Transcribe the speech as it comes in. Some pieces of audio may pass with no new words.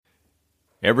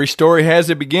Every story has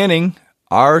a beginning.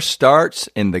 Ours starts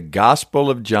in the Gospel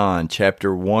of John,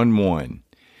 chapter 1:1.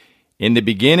 In the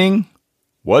beginning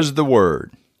was the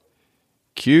Word.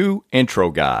 Cue intro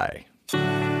guy.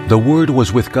 The Word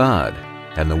was with God,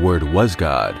 and the Word was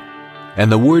God.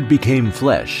 And the Word became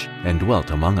flesh and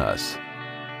dwelt among us.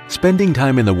 Spending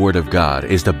time in the Word of God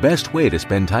is the best way to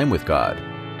spend time with God.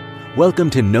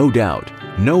 Welcome to No Doubt,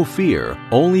 No Fear,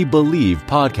 Only Believe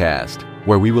podcast,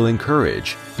 where we will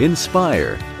encourage,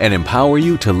 inspire, and empower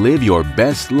you to live your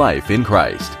best life in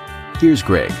Christ. Here's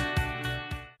Greg.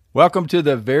 Welcome to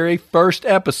the very first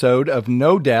episode of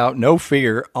No Doubt, No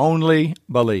Fear, Only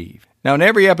Believe. Now, in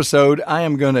every episode, I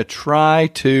am going to try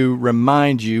to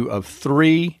remind you of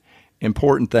three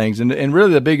important things. And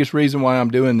really the biggest reason why I'm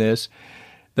doing this,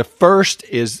 the first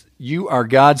is you are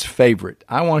God's favorite.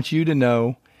 I want you to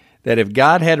know that if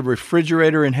God had a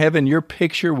refrigerator in heaven, your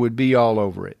picture would be all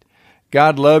over it.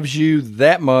 God loves you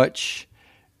that much,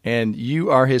 and you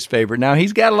are His favorite. Now,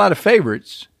 He's got a lot of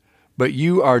favorites, but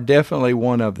you are definitely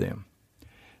one of them.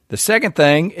 The second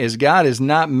thing is God is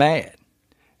not mad.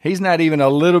 He's not even a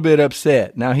little bit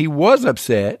upset. Now, He was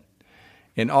upset,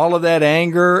 and all of that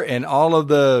anger and all of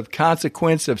the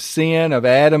consequence of sin of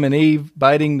Adam and Eve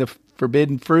biting the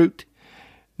forbidden fruit,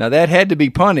 now that had to be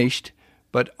punished,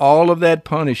 but all of that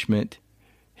punishment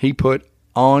He put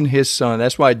on His Son.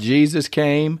 That's why Jesus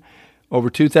came over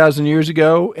 2,000 years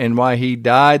ago, and why He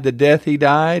died the death He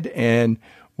died, and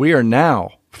we are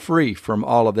now free from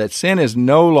all of that. Sin is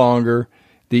no longer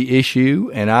the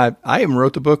issue, and I even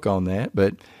wrote the book on that,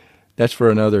 but that's for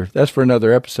another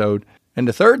episode. And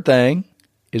the third thing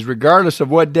is, regardless of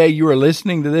what day you are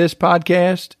listening to this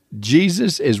podcast,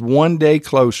 Jesus is one day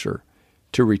closer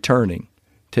to returning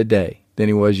today than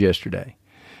He was yesterday.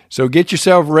 So get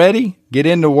yourself ready, get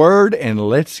in the Word, and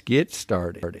let's get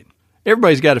started.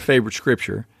 Everybody's got a favorite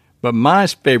scripture, but my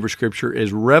favorite scripture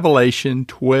is Revelation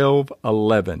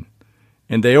 12:11.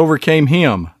 And they overcame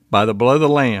Him by the blood of the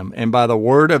Lamb and by the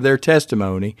word of their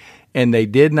testimony, and they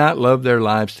did not love their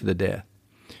lives to the death.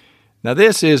 Now,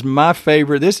 this is my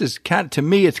favorite. This is to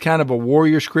me, it's kind of a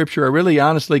warrior scripture. I really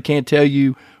honestly can't tell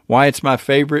you why it's my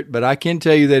favorite, but I can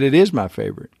tell you that it is my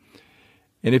favorite.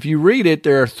 And if you read it,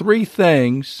 there are three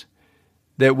things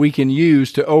that we can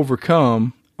use to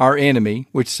overcome our enemy,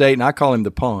 which Satan, I call him the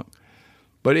punk.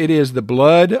 But it is the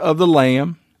blood of the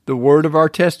Lamb, the word of our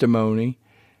testimony,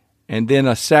 and then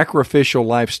a sacrificial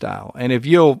lifestyle. And if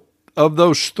of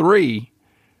those three,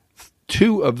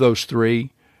 two of those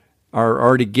three are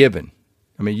already given.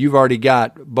 I mean, you've already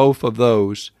got both of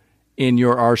those in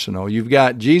your arsenal. You've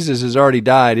got, Jesus has already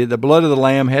died. The blood of the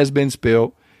Lamb has been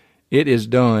spilled. It is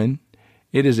done.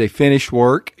 It is a finished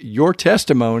work. Your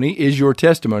testimony is your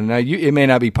testimony. Now, it may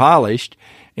not be polished,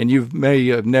 and you may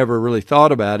have never really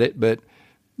thought about it, but,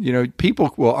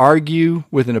 people will argue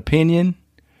with an opinion,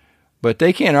 but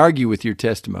they can't argue with your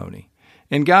testimony.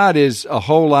 And God is a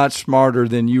whole lot smarter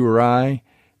than you or I,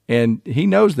 and He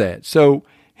knows that. So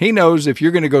He knows if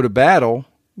you're going to go to battle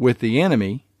with the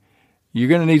enemy, you're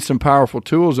going to need some powerful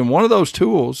tools, and one of those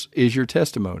tools is your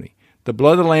testimony. The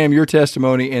blood of the Lamb, your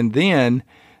testimony, and then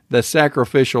the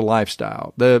sacrificial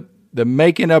lifestyle, the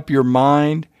making up your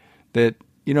mind that,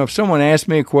 if someone asks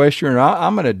me a question,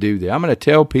 I'm going to do that. I'm going to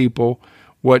tell people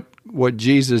what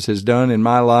Jesus has done in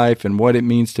my life and what it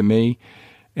means to me.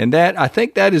 And I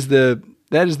think that is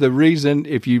the reason.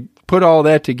 If you put all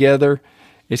that together,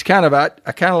 it's I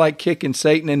kind of like kicking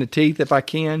Satan in the teeth if I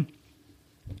can.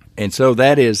 And so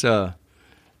that is, I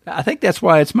think that's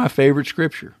why it's my favorite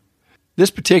scripture. This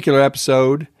particular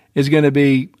episode is going to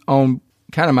be on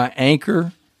kind of my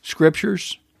anchor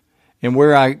scriptures and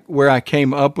where I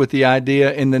came up with the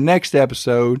idea. In the next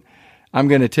episode, I'm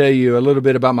going to tell you a little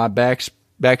bit about my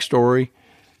backstory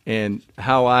and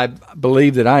how I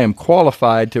believe that I am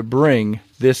qualified to bring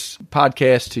this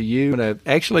podcast to you. I'm going to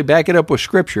actually back it up with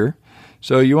scripture,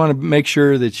 so you want to make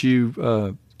sure that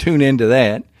you tune into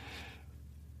that.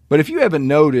 But if you haven't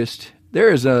noticed, there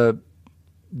is a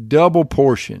double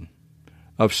portion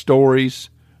of stories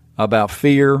about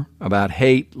fear, about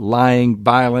hate, lying,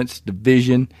 violence,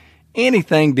 division,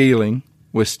 anything dealing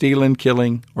with stealing,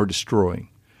 killing, or destroying.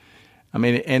 I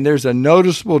mean, and there's a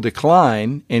noticeable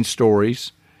decline in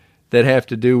stories that have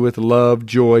to do with love,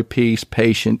 joy, peace,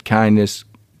 patience, kindness,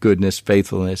 goodness,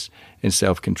 faithfulness, and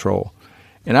self-control.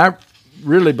 And I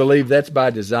really believe that's by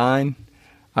design.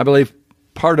 I believe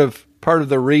part of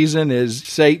the reason is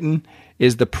Satan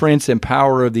is the prince and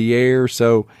power of the air.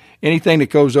 So anything that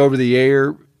goes over the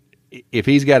air, if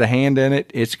he's got a hand in it,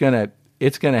 it's gonna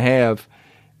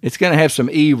have some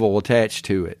evil attached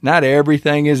to it. Not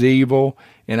everything is evil,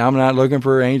 and I'm not looking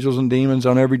for angels and demons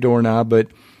on every doorknob, but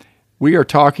we are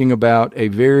talking about a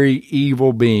very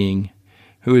evil being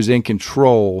who is in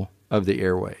control of the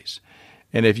airways.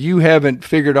 And if you haven't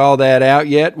figured all that out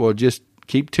yet, well, just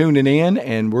keep tuning in,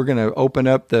 and we're going to open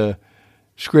up the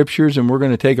scriptures, and we're going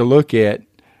to take a look at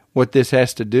what this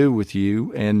has to do with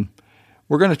you. And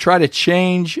we're going to try to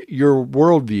change your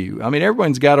worldview. I mean,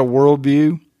 everyone's got a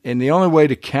worldview, and the only way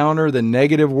to counter the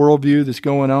negative worldview that's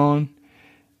going on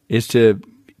is to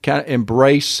kind of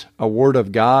embrace a Word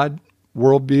of God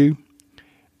worldview,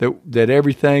 that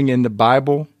everything in the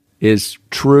Bible is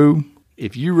true.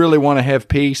 If you really want to have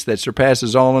peace that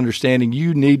surpasses all understanding,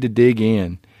 you need to dig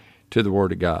in to the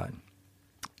Word of God.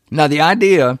 Now, the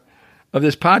idea of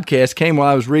this podcast came while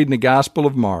I was reading the Gospel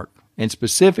of Mark, and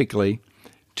specifically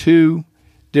 2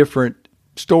 different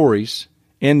stories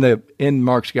in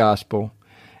Mark's Gospel.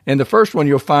 And the first one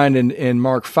you'll find in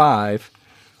Mark 5,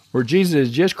 where Jesus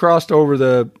has just crossed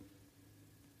over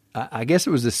I guess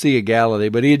it was the Sea of Galilee,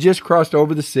 but he had just crossed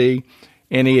over the sea,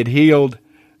 and he had healed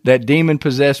that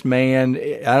demon-possessed man.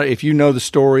 If you know the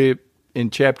story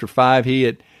in chapter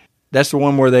 5, that's the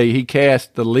one where he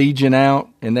cast the legion out,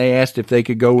 and they asked if they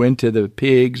could go into the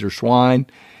pigs or swine,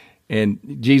 and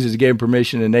Jesus gave them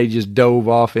permission, and they just dove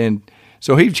off in.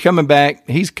 So he's coming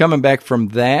back from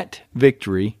that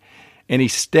victory, and he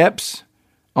steps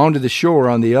onto the shore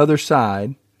on the other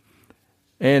side,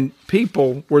 and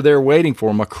people were there waiting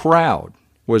for him. A crowd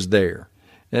was there,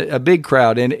 a big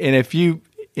crowd. And if you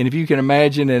can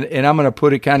imagine, and I'm going to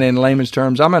put it kind of in layman's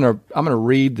terms, I'm going to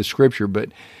read the scripture, but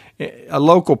a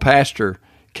local pastor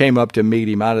came up to meet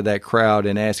him out of that crowd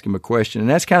and asked him a question. And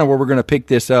that's kind of where we're going to pick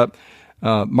this up.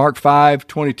 Mark 5,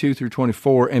 22 through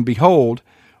 24. And behold,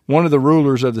 one of the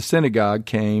rulers of the synagogue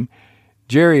came,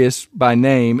 Jairus by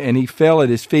name, and he fell at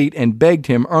his feet and begged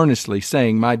him earnestly,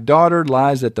 saying, My daughter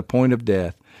lies at the point of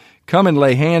death. Come and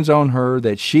lay hands on her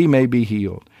that she may be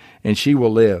healed, and she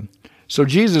will live. So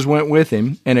Jesus went with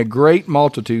him, and a great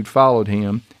multitude followed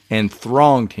him and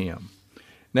thronged him.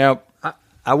 Now,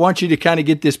 I want you to kind of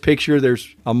get this picture.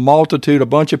 There's a multitude, a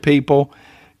bunch of people,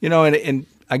 and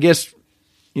I guess,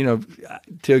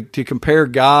 to compare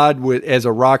God as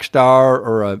a rock star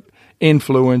or a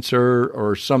influencer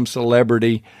or some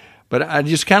celebrity, but I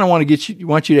just kind of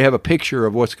want you to have a picture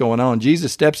of what's going on.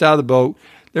 Jesus steps out of the boat.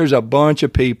 There's a bunch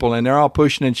of people, and they're all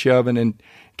pushing and shoving, and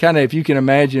kind of, if you can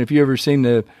imagine, if you ever seen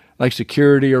the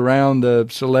security around the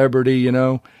celebrity,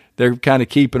 they're kind of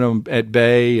keeping them at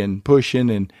bay and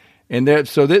pushing, and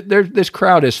this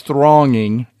crowd is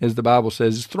thronging, as the Bible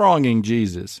says, is thronging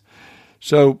Jesus.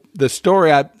 So the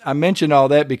story, I mentioned all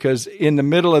that because in the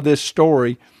middle of this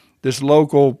story, this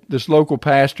local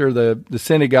pastor, the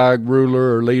synagogue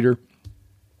ruler or leader,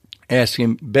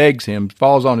 begs him,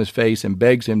 falls on his face and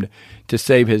begs him to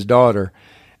save his daughter.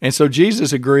 And so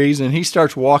Jesus agrees, and he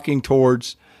starts walking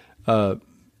towards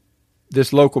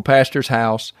this local pastor's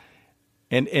house.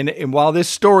 And while this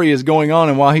story is going on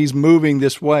and while he's moving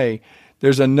this way,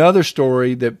 there's another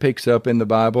story that picks up in the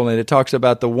Bible, and it talks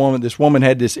about the woman. This woman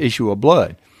had this issue of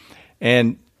blood.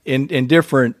 And in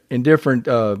different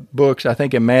books, I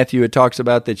think in Matthew it talks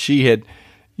about that she'd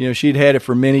had it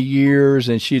for many years,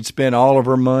 and she'd spent all of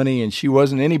her money, and she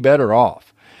wasn't any better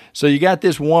off. So you got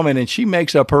this woman, and she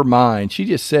makes up her mind. She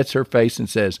just sets her face and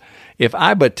says, "If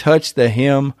I but touch the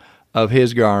hem of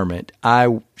his garment,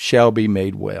 I shall be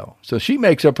made well." So she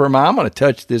makes up her mind, I'm going to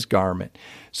touch this garment.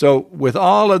 So with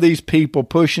all of these people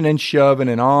pushing and shoving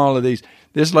and all of these,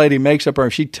 this lady makes up her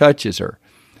mind, she touches her.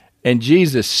 And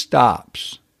Jesus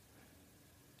stops.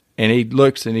 And he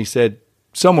looks and he said,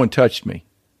 "Someone touched me."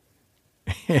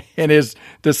 And his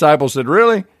disciples said,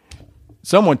 "Really?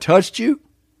 Someone touched you?"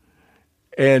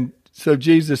 And so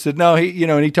Jesus said, "No,"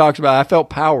 and he talks about, "I felt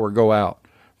power go out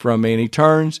from me." And he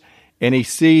turns and he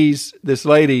sees this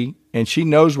lady, and she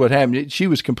knows what happened. She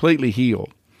was completely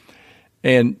healed.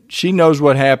 And she knows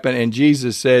what happened. And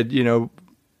Jesus said, be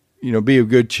of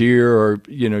good cheer, or,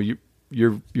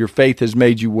 your faith has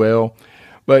made you well.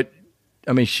 But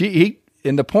I mean,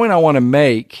 and the point I want to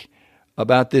make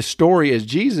about this story is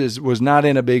Jesus was not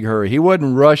in a big hurry. He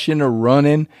wasn't rushing or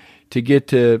running to get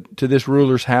to this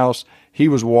ruler's house. He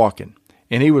was walking.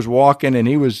 And he was walking, and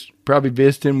he was probably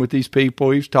visiting with these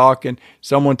people. He was talking.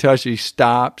 Someone touched him. He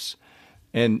stops.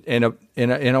 And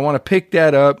I want to pick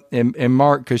that up in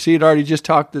Mark, because he had already just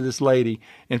talked to this lady.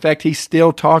 In fact, he's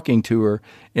still talking to her.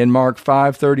 In Mark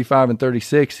 5, 35 and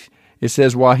 36, it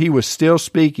says, "While he was still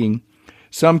speaking,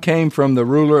 some came from the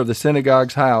ruler of the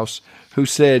synagogue's house, who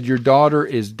said, 'Your daughter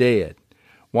is dead.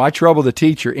 Why trouble the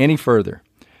teacher any further?'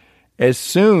 As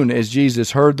soon as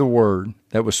Jesus heard the word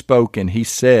that was spoken, he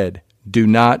said, 'Do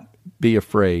not be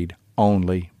afraid,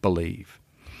 only believe.'"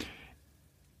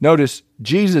 Notice,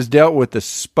 Jesus dealt with the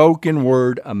spoken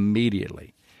word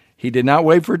immediately. He did not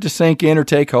wait for it to sink in or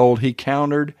take hold. He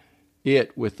countered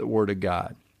it with the word of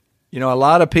God. A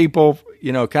lot of people,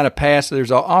 kind of pass.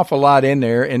 There's an awful lot in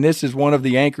there, and this is one of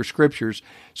the anchor scriptures.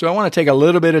 So I want to take a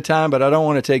little bit of time, but I don't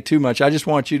want to take too much. I just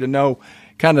want you to know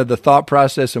kind of the thought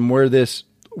process and where this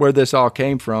all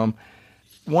came from.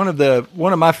 One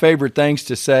of my favorite things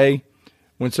to say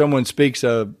when someone speaks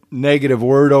a negative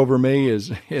word over me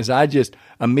is I just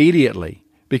immediately,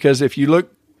 because if you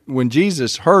look, when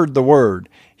Jesus heard the word,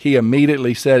 he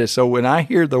immediately said it. So when I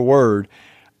hear the word,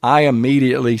 I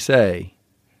immediately say,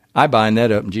 I bind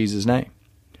that up in Jesus' name.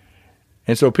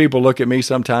 And so people look at me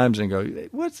sometimes and go,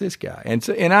 what's this guy?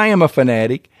 And I am a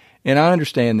fanatic, and I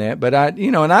understand that, but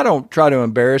and I don't try to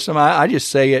embarrass them. I just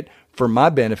say it for my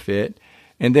benefit.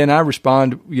 And then I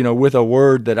respond, with a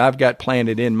word that I've got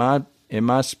planted in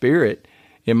my spirit,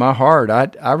 in my heart.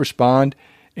 I respond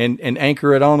and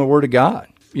anchor it on the word of God.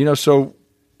 So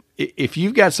if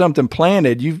you've got something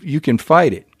planted, you can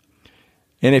fight it.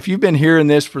 And if you've been hearing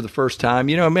this for the first time,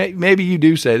 maybe you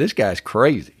do say, this guy's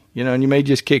crazy, and you may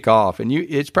just kick off. And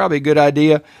it's probably a good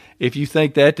idea if you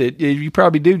think that you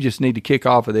probably do just need to kick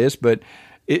off of this. But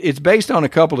it's based on a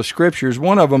couple of scriptures.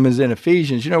 One of them is in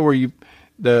Ephesians, where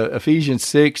the Ephesians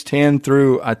 6:10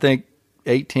 through, I think,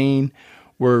 18,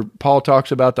 where Paul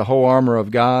talks about the whole armor of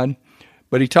God.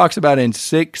 But he talks about in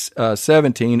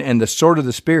 6:17, and the sword of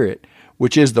the Spirit,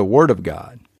 which is the word of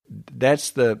God.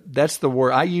 That's the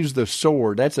word. I use the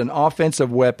sword. That's an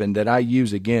offensive weapon that I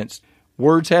use against.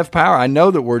 Words have power. I know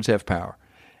that words have power.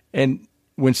 And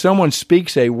when someone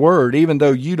speaks a word, even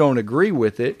though you don't agree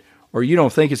with it or you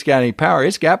don't think it's got any power,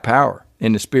 it's got power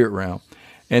in the spirit realm.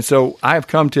 And so I've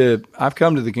come to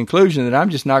the conclusion that I'm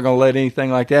just not going to let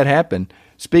anything like that happen,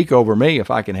 speak over me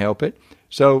if I can help it.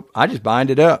 So I just bind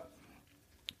it up.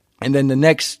 And then the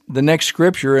next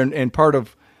scripture and part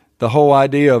of the whole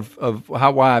idea of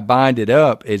why I bind it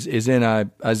up is in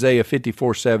Isaiah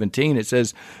 54:17. It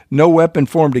says, "No weapon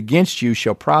formed against you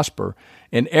shall prosper,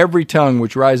 and every tongue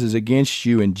which rises against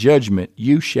you in judgment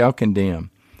you shall condemn.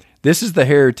 This is the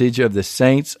heritage of the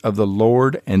saints of the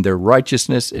Lord, and their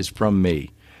righteousness is from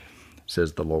me,"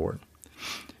 says the Lord.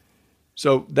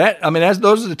 So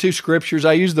those are the two scriptures.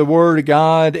 I use the word of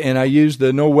God, and I use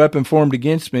the no weapon formed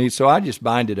against me. So I just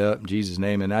bind it up in Jesus'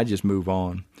 name, and I just move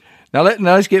on. Now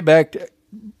let's get back to,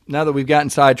 now that we've gotten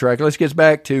sidetracked, let's get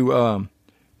back to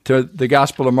the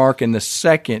Gospel of Mark and the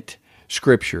second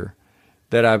scripture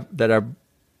that I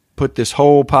put this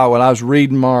whole when I was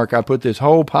reading Mark, I put this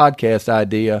whole podcast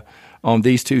idea on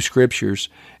these two scriptures,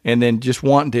 and then just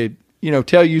wanting to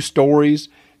tell you stories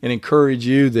and encourage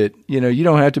you that you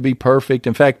don't have to be perfect.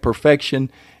 In fact,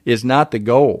 perfection is not the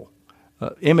goal.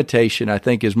 Imitation, I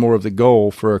think, is more of the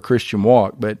goal for a Christian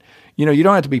walk, but you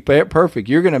don't have to be perfect.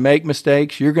 You're going to make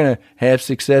mistakes. You're going to have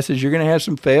successes. You're going to have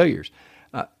some failures.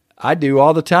 I do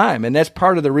all the time. And that's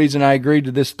part of the reason I agreed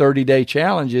to this 30-day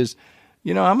challenge is,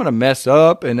 I'm going to mess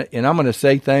up and I'm going to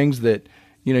say things that,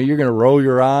 you're going to roll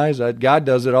your eyes. God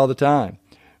does it all the time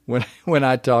when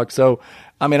I talk. So,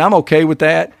 I'm okay with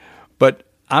that, but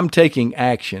I'm taking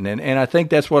action. And I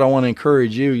think that's what I want to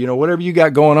encourage you. Whatever you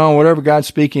got going on, whatever God's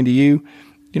speaking to you,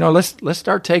 let's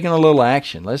start taking a little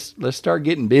action. Let's start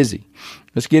getting busy.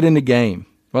 Let's get in the game.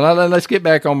 Well, let's get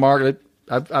back on Mark.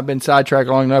 I've been sidetracked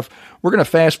long enough. We're going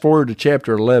to fast forward to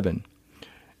chapter 11.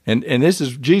 And this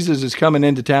is, Jesus is coming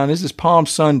into town. This is Palm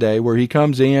Sunday where he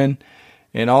comes in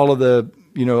and all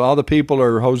the people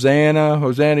are Hosanna,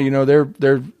 Hosanna,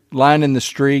 they're lining the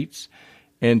streets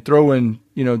and throwing,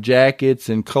 jackets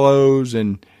and clothes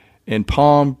and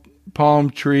palm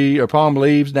tree or palm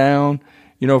leaves down.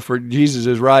 For Jesus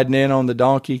is riding in on the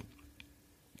donkey,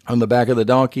 on the back of the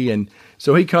donkey. And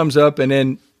so he comes up, and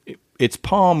then it's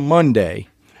Palm Monday,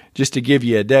 just to give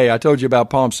you a day. I told you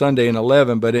about Palm Sunday in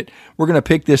 11, but we're going to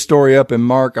pick this story up in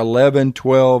Mark 11,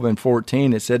 12, and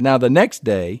 14. It said, "Now the next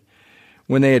day,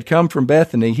 when they had come from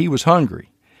Bethany, he was hungry.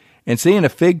 And seeing a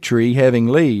fig tree having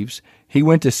leaves, he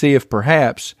went to see if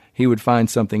perhaps he would find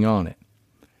something on it.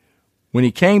 When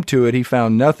he came to it, he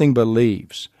found nothing but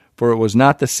leaves, for it was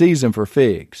not the season for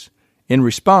figs. In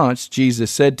response,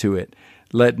 Jesus said to it,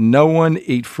 'Let no one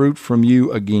eat fruit from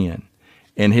you again.'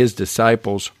 And his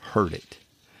disciples heard it."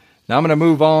 Now I'm going to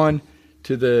move on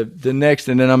to the next,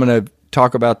 and then I'm going to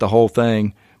talk about the whole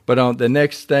thing. But on the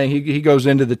next thing, he goes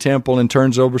into the temple and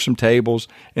turns over some tables.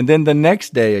 And then the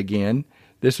next day again,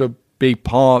 this will be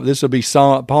Palm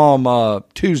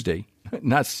Tuesday,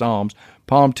 not Psalms,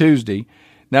 Palm Tuesday.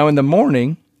 Now in the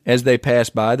morning, as they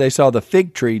passed by, they saw the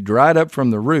fig tree dried up from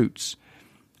the roots.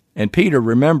 And Peter,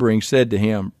 remembering, said to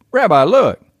him, "Rabbi,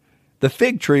 look, the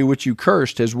fig tree which you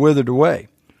cursed has withered away."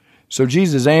 So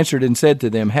Jesus answered and said to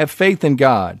them, have faith in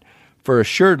God, for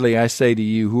assuredly I say to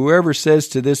you, whoever says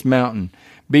to this mountain,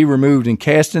 be removed and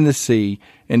cast in the sea,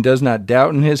 and does not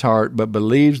doubt in his heart, but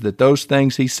believes that those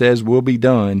things he says will be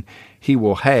done, he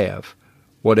will have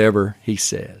whatever he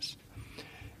says.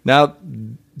 Now,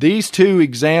 these two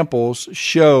examples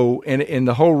show, and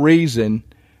the whole reason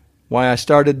why I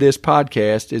started this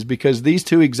podcast is because these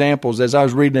two examples, as I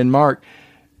was reading in Mark,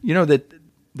 that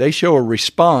they show a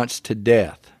response to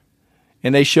death.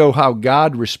 And they show how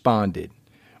God responded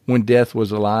when death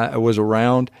was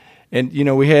around. And,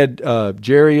 we had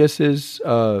Jairus's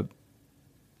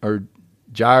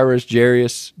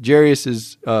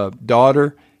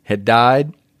daughter had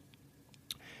died.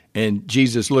 And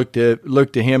Jesus looked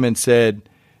to him and said,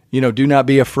 do not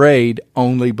be afraid,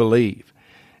 only believe.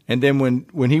 And then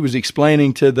when he was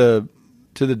explaining to the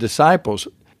disciples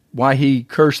why he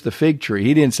cursed the fig tree,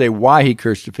 he didn't say why he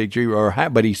cursed the fig tree,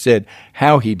 but he said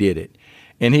how he did it.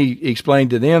 And he explained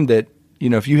to them that,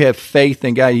 if you have faith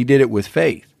in God, he did it with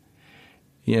faith.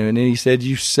 And then he said,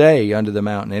 you say unto the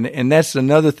mountain. And that's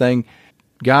another thing.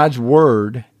 God's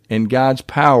word and God's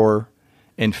power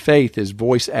and faith is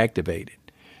voice activated.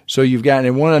 So you've got,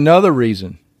 and another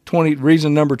reason,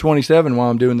 reason number 27 why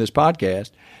I'm doing this podcast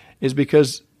is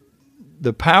because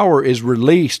the power is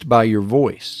released by your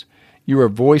voice. You are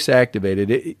voice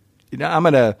activated. I'm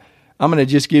gonna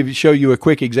just show you a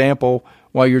quick example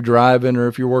while you're driving, or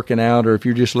if you're working out, or if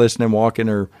you're just listening, walking,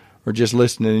 or just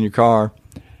listening in your car.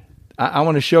 I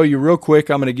want to show you real quick.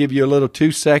 I'm going to give you a little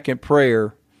 2-second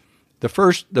prayer. The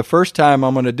first time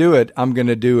I'm going to do it,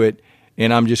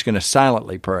 and I'm just going to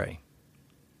silently pray.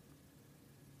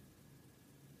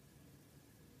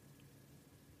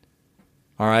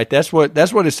 All right, that's what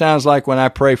it sounds like when I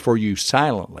pray for you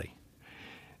silently.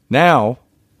 Now,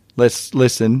 let's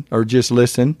listen, or just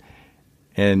listen,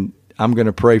 and I'm going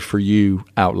to pray for you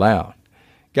out loud.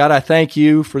 God, I thank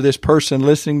you for this person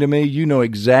listening to me. You know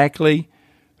exactly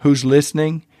who's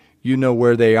listening. You know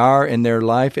where they are in their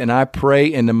life. And I pray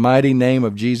in the mighty name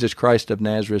of Jesus Christ of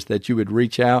Nazareth that you would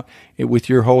reach out with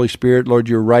your Holy Spirit. Lord,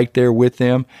 you're right there with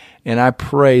them. And I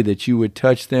pray that you would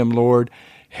touch them, Lord.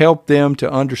 Help them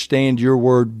to understand your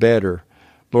word better,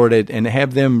 Lord, and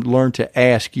have them learn to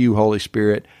ask you, Holy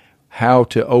Spirit, how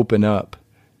to open up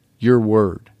your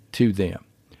word to them.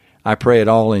 I pray it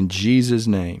all in Jesus'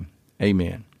 name.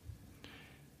 Amen.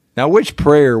 Now, which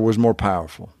prayer was more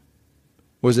powerful?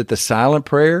 Was it the silent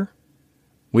prayer?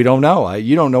 We don't know.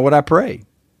 You don't know what I prayed.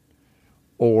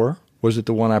 Or was it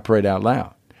the one I prayed out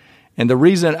loud? And the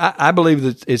reason I believe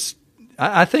that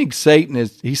I think Satan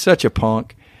he's such a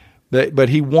punk, but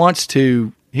he wants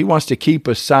to keep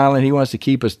us silent. He wants to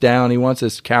keep us down. He wants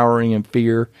us cowering in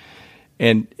fear.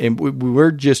 And we're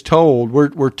just told,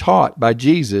 we're taught by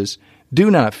Jesus, do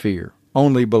not fear,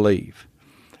 only believe.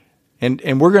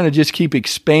 And we're going to just keep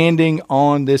expanding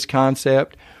on this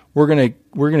concept. We're going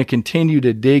to continue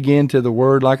to dig into the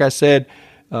Word. Like I said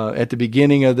at the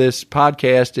beginning of this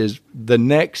podcast, is the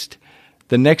next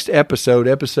episode,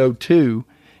 episode 2,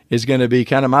 is going to be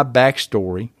kind of my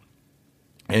backstory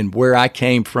and where I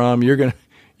came from. You're going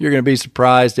to be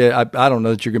surprised. I don't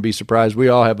know that you're going to be surprised. We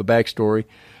all have a backstory,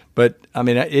 but I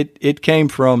mean it came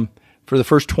from. For the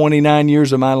first 29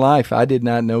 years of my life, I did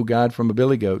not know God from a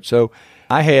billy goat. So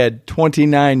I had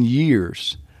 29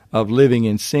 years of living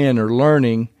in sin or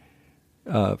learning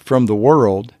from the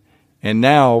world, and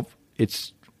now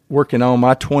it's working on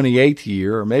my 28th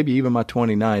year, or maybe even my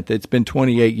 29th. It's been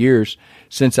 28 years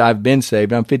since I've been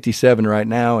saved. I'm 57 right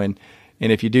now, and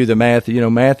if you do the math,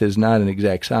 math is not an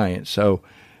exact science. So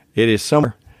it is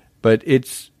somewhere, but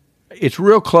it's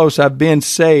real close. I've been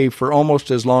saved for almost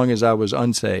as long as I was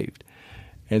unsaved.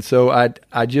 And so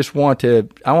I just want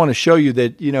to show you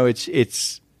that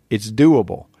it's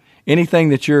doable. Anything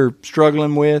that you're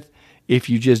struggling with, if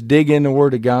you just dig in the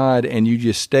Word of God and you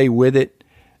just stay with it,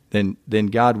 then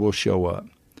God will show up.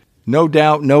 No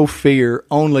doubt, no fear,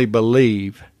 only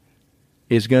believe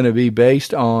is going to be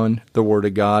based on the Word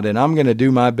of God. And I'm going to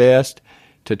do my best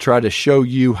to try to show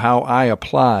you how I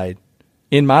applied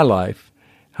in my life,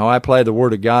 how I apply the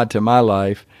Word of God to my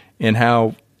life, and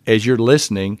how, as you're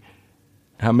listening,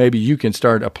 how maybe you can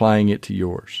start applying it to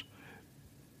yours.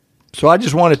 So I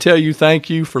just want to tell you thank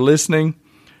you for listening.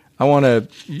 I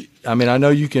know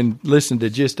you can listen to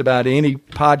just about any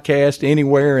podcast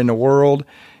anywhere in the world.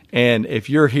 And if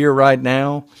you're here right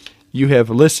now, you have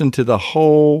listened to the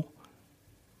whole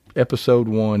episode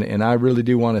 1, and I really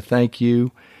do want to thank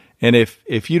you. And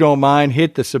if you don't mind,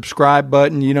 hit the subscribe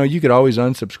button. You could always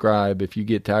unsubscribe if you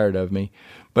get tired of me.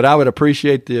 But I would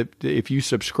appreciate if you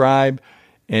subscribe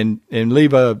and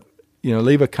leave a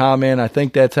comment. I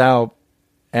think that's how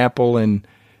Apple and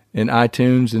in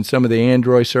iTunes and some of the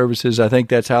Android services. I think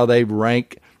that's how they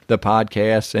rank the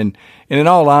podcasts. And in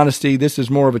all honesty, this is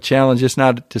more of a challenge. It's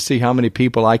not to see how many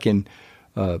people I can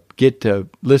get to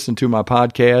listen to my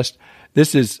podcast.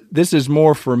 This is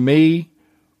more for me,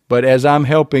 but as I'm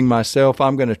helping myself,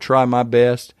 I'm going to try my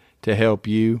best to help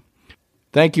you.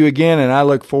 Thank you again, and I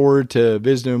look forward to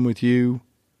visiting with you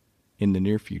in the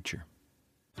near future.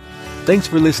 Thanks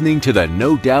for listening to the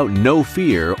No Doubt, No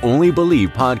Fear, Only Believe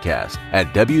podcast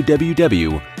at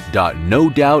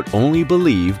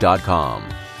www.nodoubtonlybelieve.com.